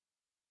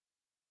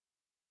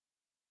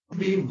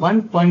be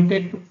one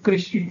pointed to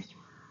Krishna.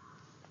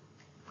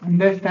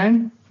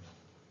 Understand?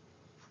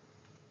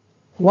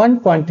 One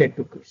pointed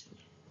to Krishna,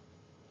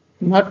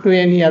 not to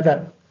any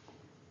other.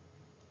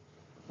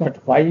 But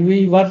why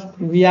we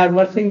are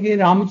worshipping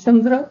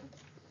Ramchandra?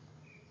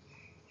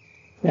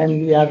 Then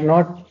we are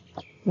not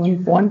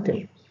one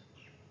pointed.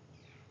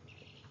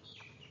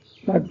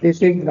 But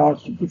this is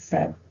not the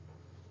fact.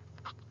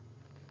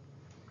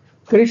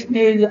 Krishna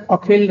is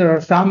Akhil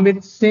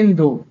Rasamrit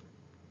Sindhu.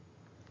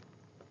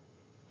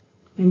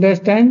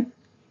 Understand?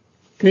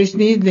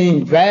 Krishna is the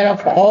enjoyer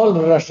of all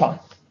rasa.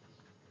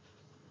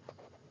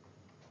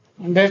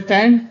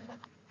 Understand?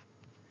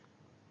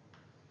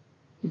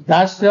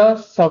 Dasya,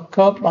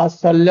 Sakha,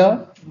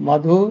 Vasalya,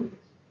 Madhur,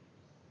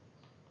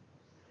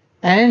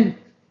 and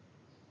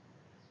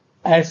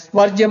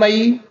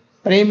Swarjamayi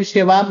Prem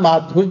Seva,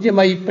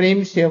 Madhurjamayi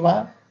Prem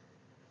Seva,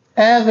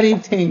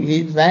 everything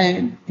is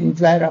an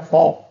enjoyer of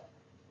all.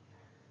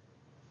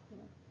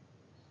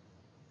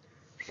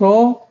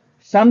 So,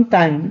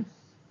 sometimes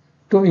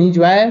to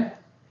enjoy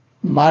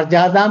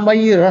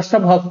Marjadamayi Rasa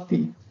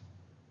Bhakti.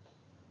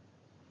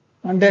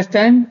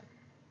 Understand?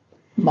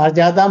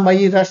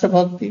 Marjadamayi Rasa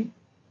Bhakti.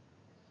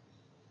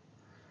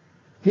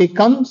 He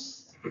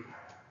comes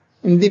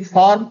in the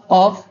form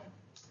of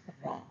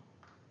Ram.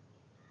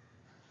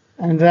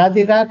 And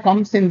Radhika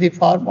comes in the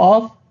form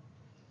of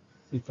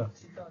Sita.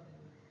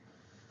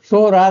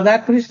 So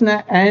Radha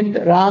Krishna and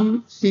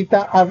Ram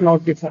Sita are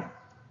not different.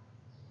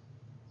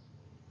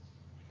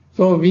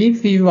 So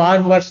if you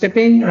are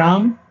worshipping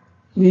Ram,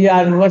 we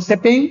are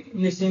worshipping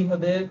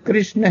Nrsimhadev.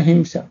 Krishna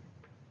himself.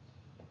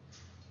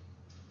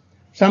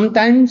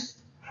 Sometimes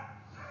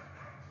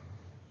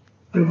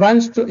he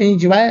wants to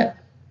enjoy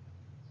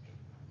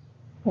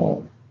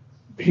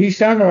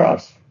Bhishan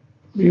Ras,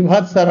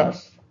 Vibhatsa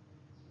Ras,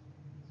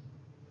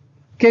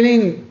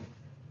 killing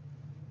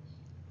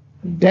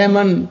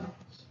demon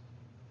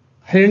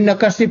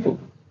Hiranyakashipu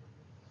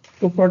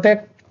to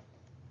protect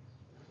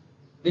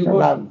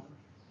Ram.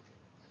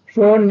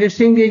 So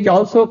Nrsimha is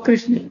also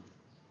Krishna.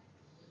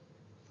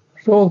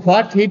 So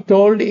what he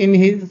told in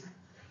his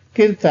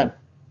kirtan,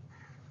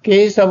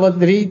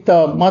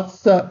 Kesavadhrita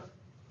Matsa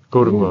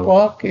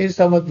Rupa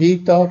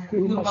Kesavadhrita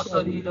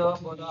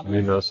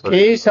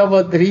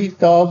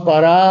Kesavadhrita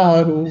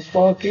Varaha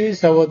Rupa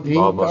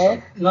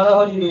Kesavadhrita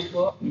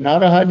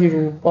Narahari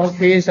Rupa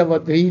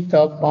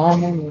Kesavadhrita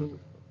Vamana Rupa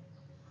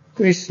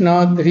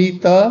Krishna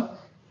Dhrita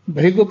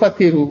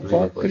Bhrigupati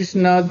Rupa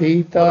Krishna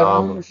Dhrita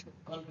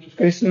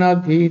Krishna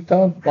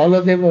Dhrita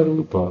Baladeva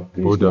Rupa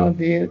Krishna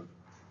Dhrita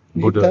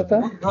Buddha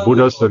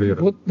Sarira.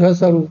 Buddha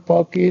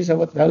Sarupa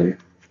Kesavadhrita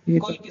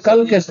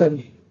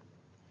Kalkesari.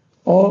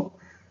 Or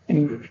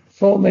in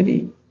so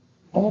many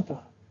authors,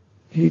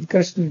 he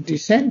Krishna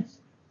descends.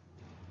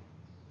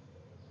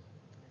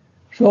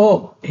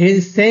 So he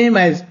is same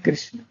as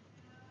Krishna.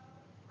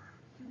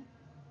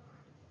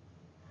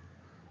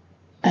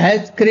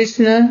 As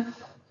Krishna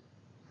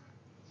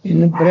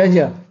in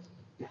Braja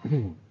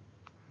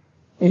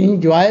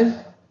enjoys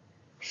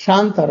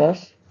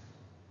Shantaras,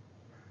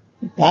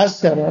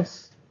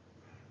 Dasyaras,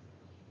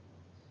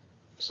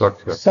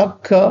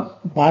 Sakha,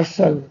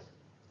 Varsal,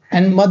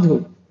 and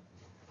Madhur.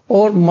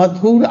 Or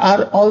Madhur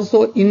are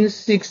also in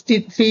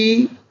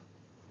 63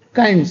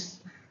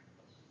 kinds.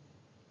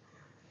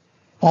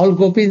 All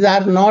gopis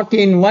are not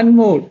in one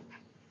mood.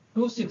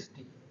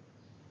 260.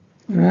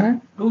 Huh?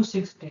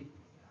 260.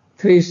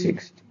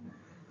 360.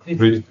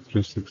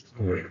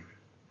 360.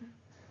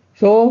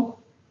 So,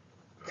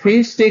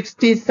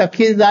 360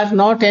 Sakhis are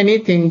not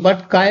anything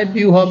but Kaya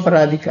Vyuha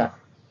Paradhika.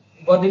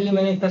 Bodily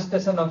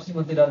manifestation of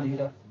Srimati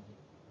Radhika.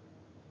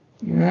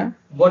 Huh?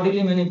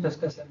 Bodily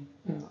manifestation.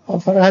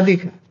 Of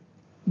Radhika.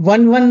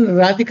 One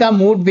Radhika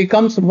mood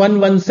becomes one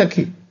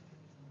Sakhi.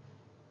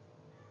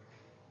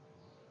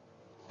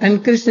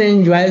 And Krishna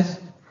enjoys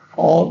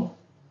all.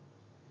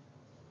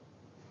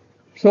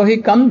 So he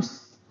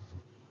comes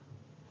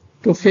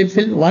to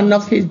fulfill one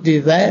of his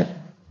desires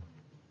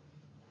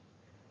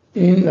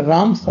in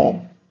Ram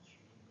form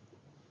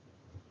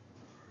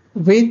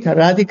with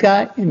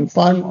Radhika in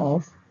form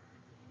of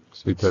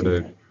Sita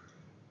Devi.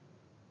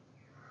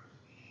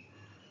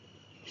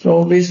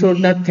 So we should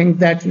not think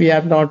that we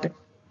are not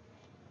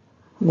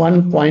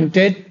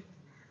one-pointed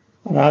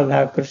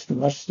Radha Krishna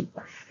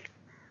worshippers.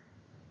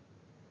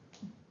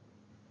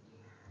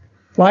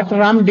 What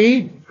Ram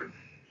did?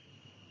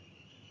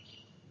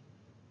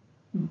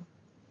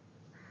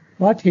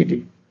 What he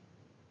did?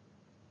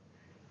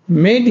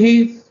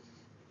 Made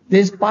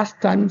this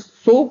pastime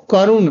so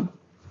karuna,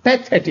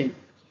 pathetic,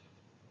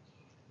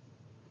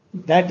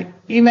 that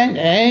even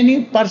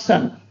any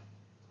person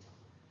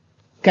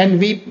can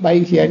weep by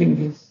hearing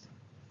his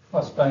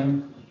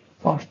Pastime.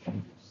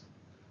 pastime.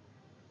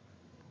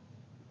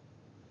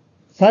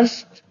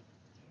 First,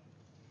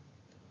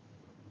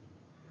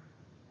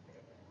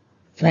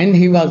 when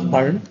he was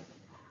burned,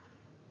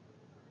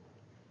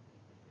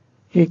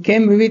 he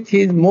came with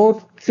his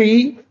more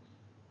three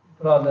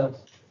Brothers.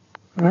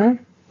 huh?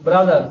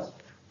 Brothers.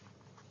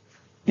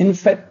 In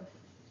fact,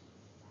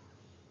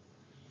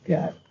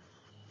 yeah,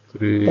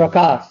 Three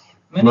Prakash,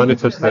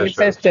 manifestations.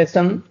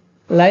 manifestation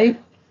like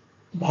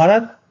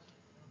Bharat,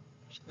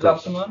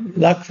 Lakshman,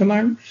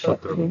 Lakshman, Shatrughan.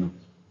 Shatrughan.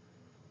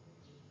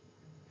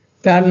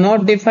 They are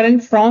not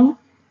different from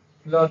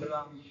Lord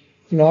Ram.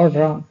 Lord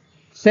Ram.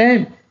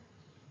 Same.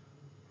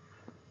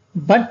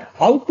 But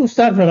how to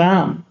serve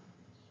Ram?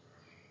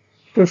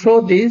 To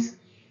show this,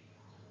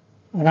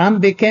 Ram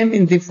became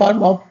in the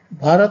form of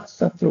Bharat,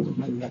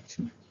 Shatrughan, and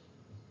Lakshman.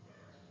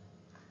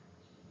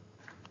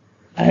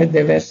 As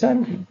they were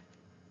serving.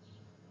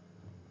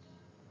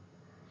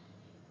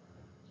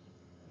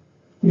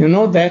 You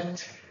know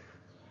that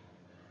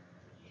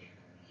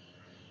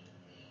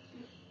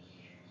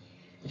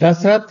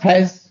Dasrath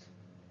has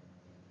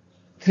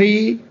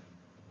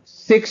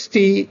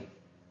 360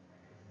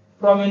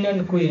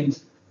 Prominent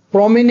queens.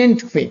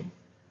 prominent queens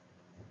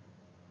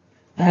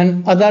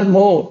and other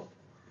more,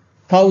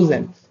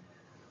 thousands,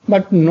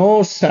 but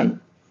no son,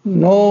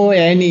 no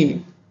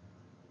any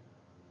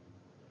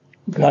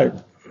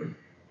girl.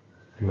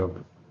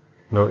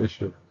 No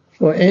issue.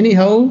 So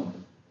anyhow,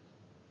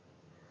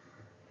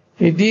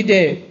 he did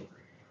a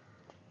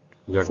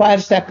Yeah. fire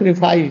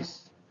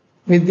sacrifice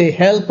with the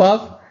help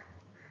of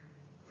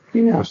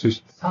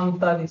Assist.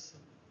 Santa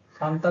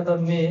the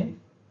May.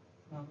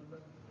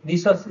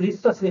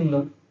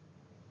 Risha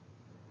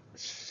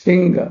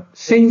Singh.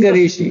 Singh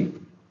Rishi.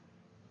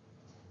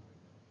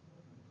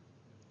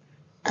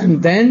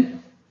 And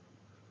then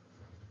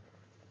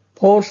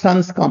 4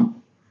 sons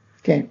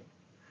came.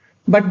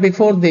 But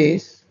before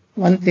this,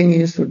 one thing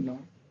you should know.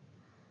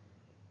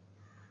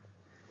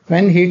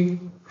 When he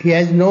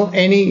has no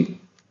any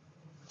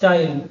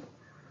Child.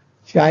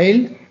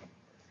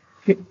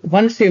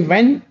 once he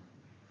went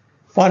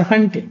for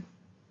hunting,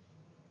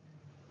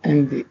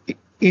 and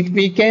it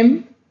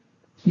became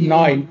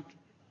night.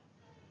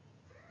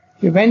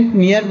 He went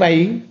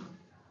nearby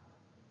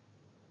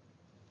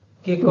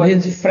to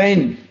his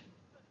friend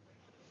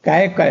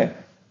Kaikai,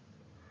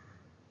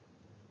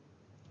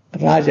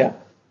 Raja,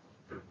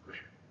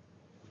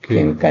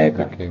 King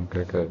Kaikai, King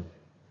Kaikai.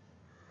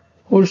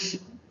 whose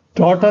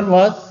daughter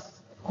was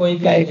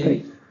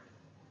Kaikai.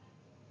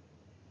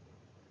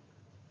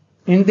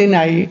 In the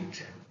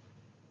night,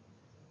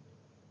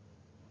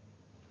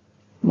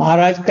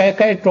 Maharaj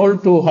Kaikai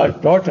told to her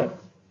daughter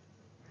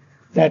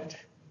that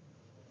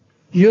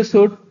you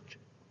should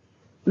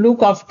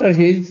look after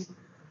his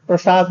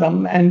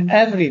prasadam and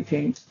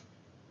everything.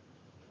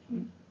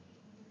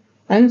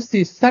 And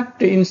she said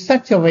in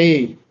such a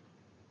way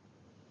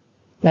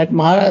that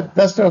Maharaj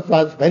Dasarath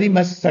was very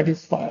much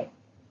satisfied.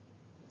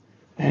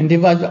 And he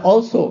was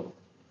also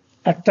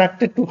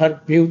attracted to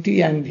her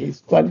beauty and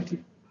his quality.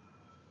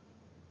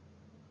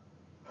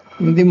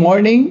 In the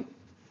morning,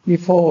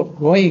 before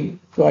going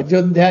to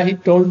Ajodhya, he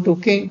told to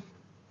King,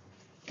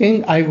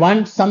 I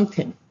want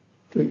something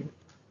to you.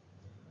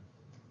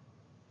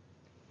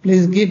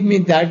 Please give me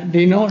that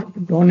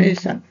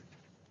donation.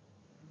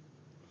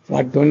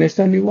 What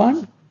donation you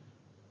want?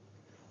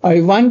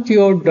 I want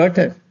your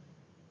daughter.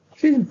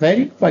 She is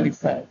very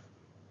qualified.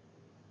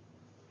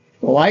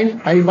 So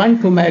I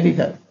want to marry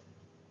her.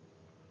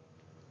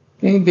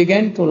 King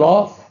began to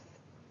laugh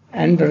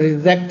and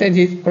rejected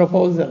his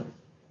proposal.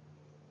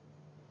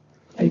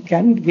 I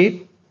can't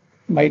give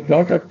my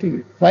daughter to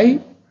you. Why?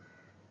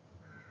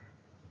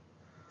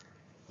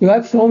 You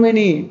have so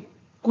many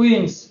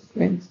Queens.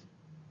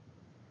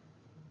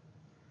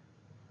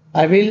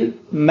 I will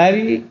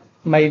marry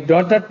my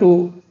daughter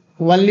to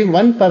only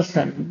one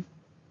person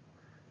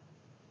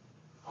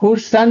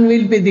whose son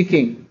will be the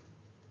king.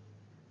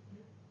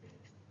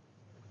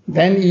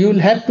 Then you will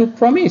have to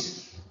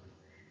promise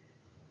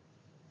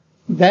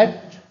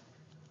that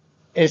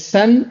a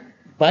son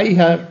by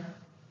her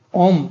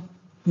whom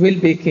will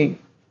be king.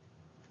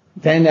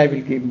 Then I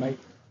will give my.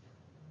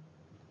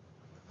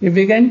 He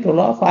began to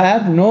laugh. I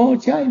have no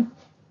child.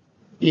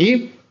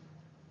 If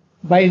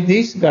by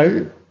this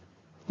girl,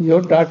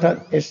 your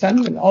daughter, a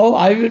son will,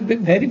 I will be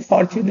very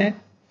fortunate,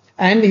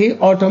 and he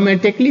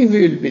automatically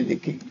will be the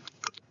king.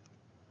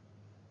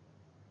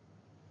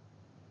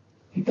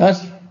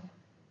 Thus,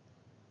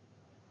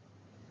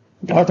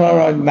 daughter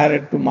was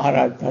married to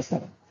Maharaj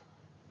Dasarath.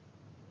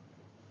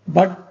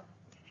 But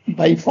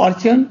by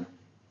fortune,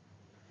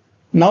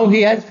 now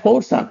he has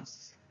 4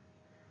 sons.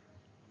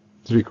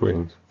 3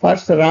 queens.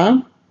 First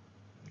Ram,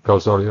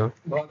 Kausalya.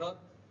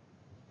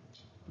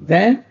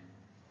 then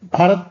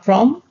Bharat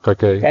from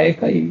Kaikai.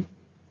 Kaikai,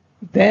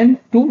 then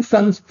 2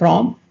 sons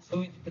from.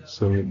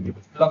 Sumitra.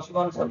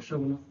 Lakshman,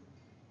 Shatrughan.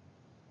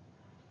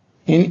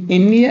 In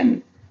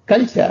Indian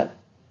culture,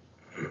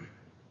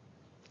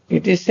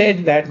 it is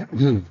said that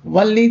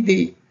only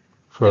the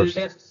First.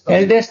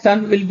 eldest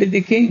son will be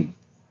the king.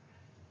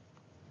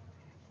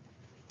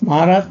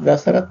 Maharaj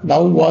Dasarath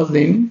now was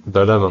in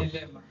Dilemma.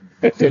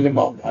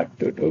 dilemma what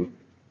to do.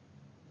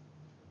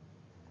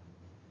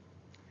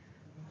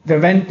 They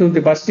went to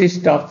the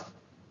Vasishtha of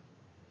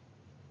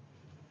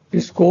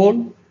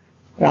school,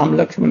 Ram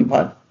Lakshman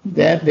Bharat.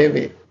 There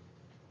they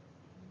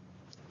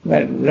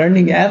were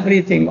learning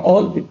everything,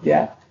 all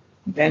Vidya.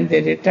 Then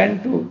they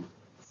returned to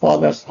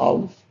father's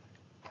house.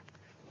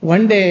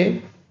 One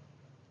day,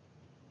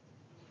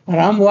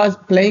 Ram was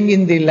playing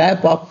in the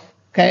lap of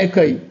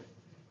Kaikeyi.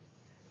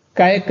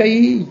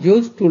 Kaikeyi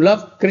used to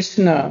love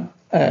Krishna,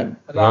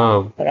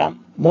 Ram.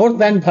 Ram, more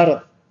than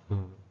Bharat.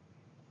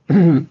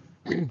 Hmm.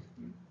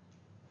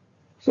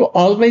 So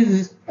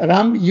always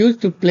Ram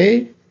used to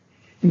play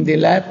in the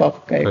lap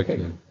of Kaikeyi,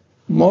 Okay.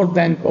 more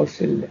than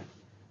Kausalya.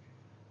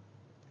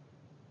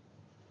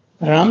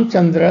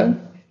 Ramchandra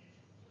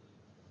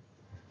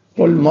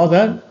told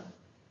mother,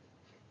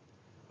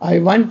 I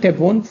want a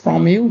boon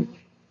from you.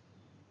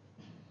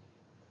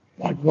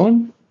 What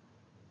boon?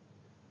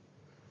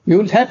 You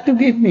will have to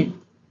give me.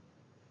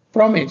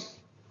 Promise.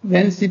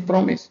 Then she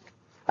promised,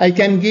 I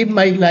can give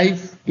my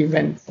life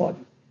even for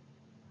you.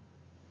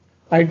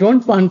 I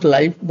don't want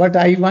life, but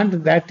I want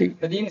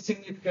Very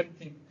insignificant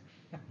thing.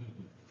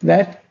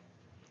 that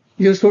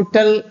you should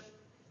tell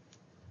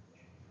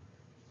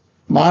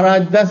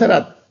Maharaj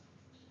Dasarath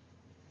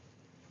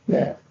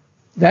that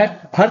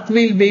Bharat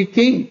will be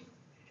king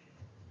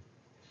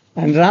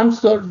and Ram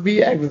should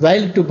be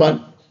exiled to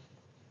Ban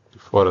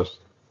Forest.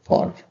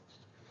 for.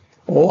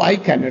 Oh, I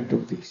cannot do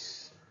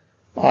this.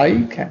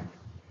 I can.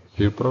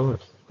 You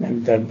promised.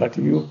 And then, but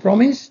you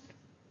promised.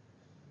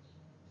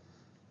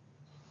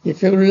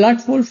 If you will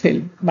not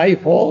fulfill, my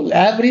whole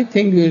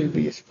everything will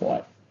be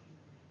spoiled.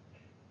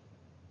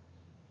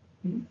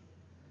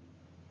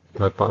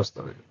 I passed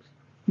away.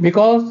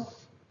 Because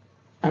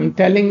I'm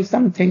telling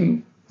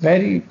something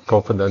very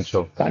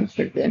Confidential.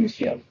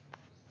 confidential.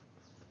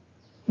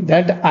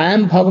 That I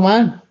am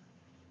Bhagavan.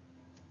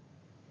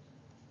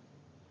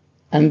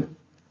 And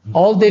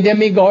all the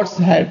demigods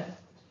had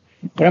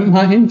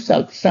Brahma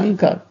himself,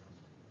 Shankar.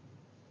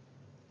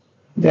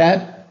 They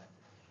have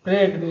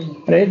Prayed me.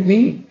 prayed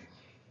me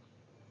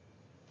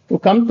to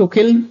come to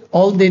kill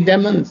all the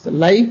demons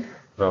like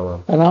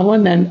Rama.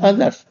 Ravan and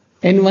others.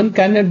 Anyone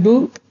cannot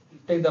do.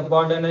 Take the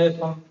burden away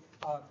from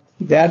earth.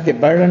 They are the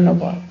burden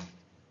of earth.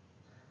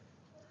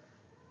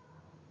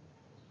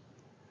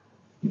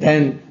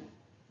 Then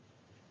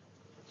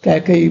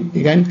Kaikeyi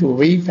began to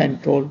weep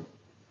and told,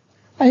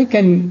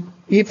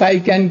 if I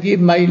can give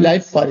my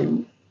life for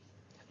you,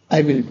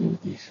 I will do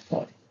this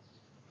for you.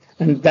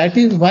 And that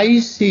is why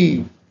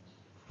she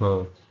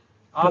Oh.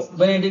 Ask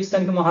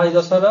benediction to Maharaj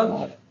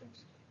Dasarath.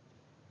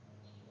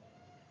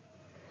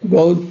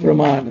 Gaud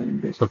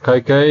Praman. So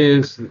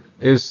Kaikeyi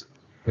is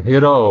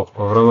hero of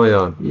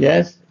Ramayana,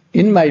 Yes,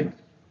 in my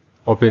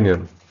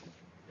opinion.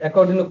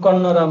 According to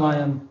Kanna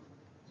Ramayan.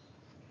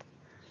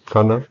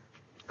 Kanna?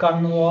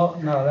 Kanwa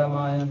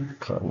Ramayan.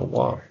 Kanna,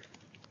 wow.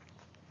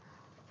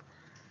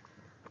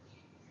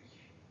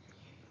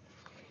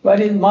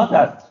 where is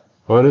mother?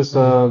 Where is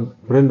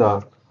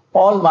Brinda?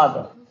 All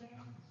mother.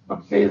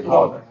 She is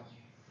mother.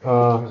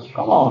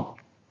 Come on.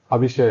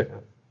 Abhishek.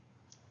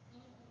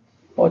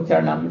 Oh,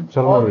 Charanam. Charanam.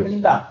 Oh,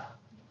 Vrinda.